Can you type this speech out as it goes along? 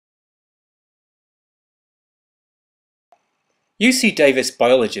UC Davis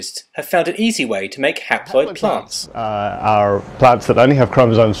biologists have found an easy way to make haploid plants. Are plants that only have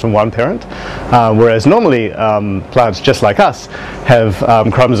chromosomes from one parent, whereas normally plants just like us have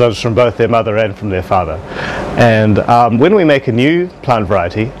chromosomes from both their mother and from their father. And when we make a new plant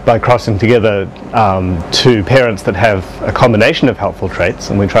variety by crossing together two parents that have a combination of helpful traits,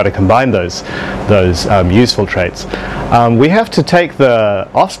 and we try to combine those useful traits, we have to take the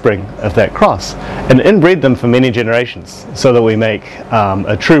offspring of that cross and inbreed them for many generations so that we make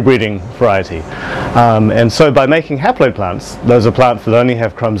a true breeding variety. And so by making haploid plants, those are plants that only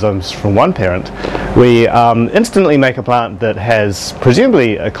have chromosomes from one parent, we instantly make a plant that has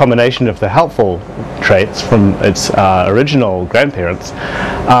presumably a combination of the helpful traits from its original grandparents,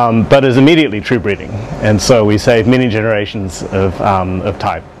 but is immediately true breeding. And so we save many generations of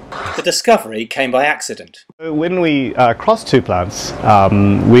time. The discovery came by accident. When we cross two plants,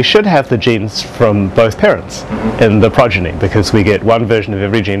 we should have the genes from both parents in the progeny, because we get one version of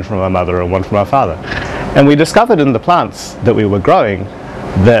every gene from our mother and one from our father. And we discovered in the plants that we were growing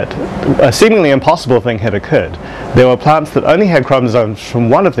that a seemingly impossible thing had occurred. There were plants that only had chromosomes from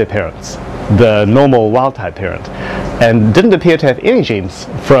one of their parents, the normal wild-type parent, and didn't appear to have any genes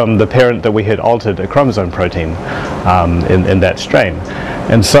from the parent that we had altered a chromosome protein in that strain.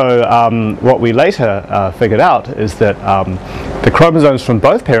 And so what we later figured out is that the chromosomes from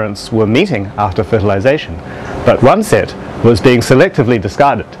both parents were meeting after fertilization, but one set was being selectively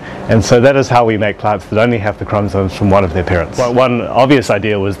discarded. And so that is how we make plants that only have the chromosomes from one of their parents. One obvious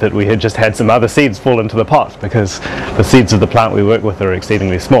idea was that we had just had some other seeds fall into the pot, because the seeds of the plant we work with are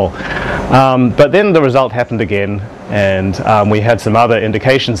exceedingly small. But then the result happened again, and we had some other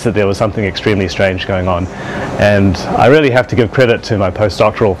indications that there was something extremely strange going on. And I really have to give credit to my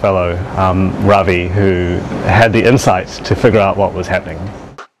postdoctoral fellow, Ravi, who had the insight to figure out what was happening.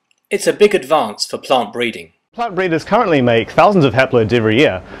 It's a big advance for plant breeding. Plant breeders currently make thousands of haploids every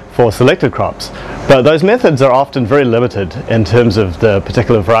year for selected crops, but those methods are often very limited in terms of the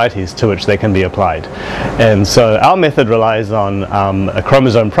particular varieties to which they can be applied. And so our method relies on a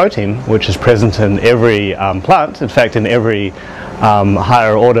chromosome protein which is present in every plant, in fact in every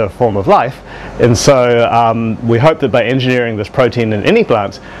higher order form of life. And so we hope that by engineering this protein in any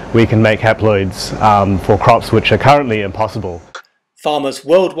plant, we can make haploids for crops which are currently impossible. Farmers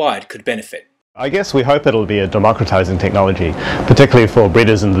worldwide could benefit. I guess we hope it'll be a democratizing technology, particularly for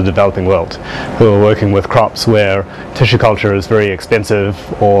breeders in the developing world who are working with crops where tissue culture is very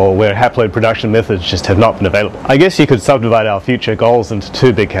expensive or where haploid production methods just have not been available. I guess you could subdivide our future goals into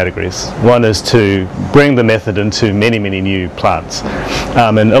two big categories. One is to bring the method into many new plants,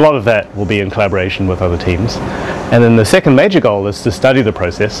 and a lot of that will be in collaboration with other teams. And then the second major goal is to study the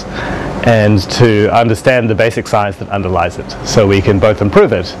process and to understand the basic science that underlies it, so we can both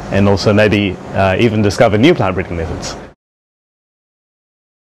improve it and also maybe even discover new plant breeding methods.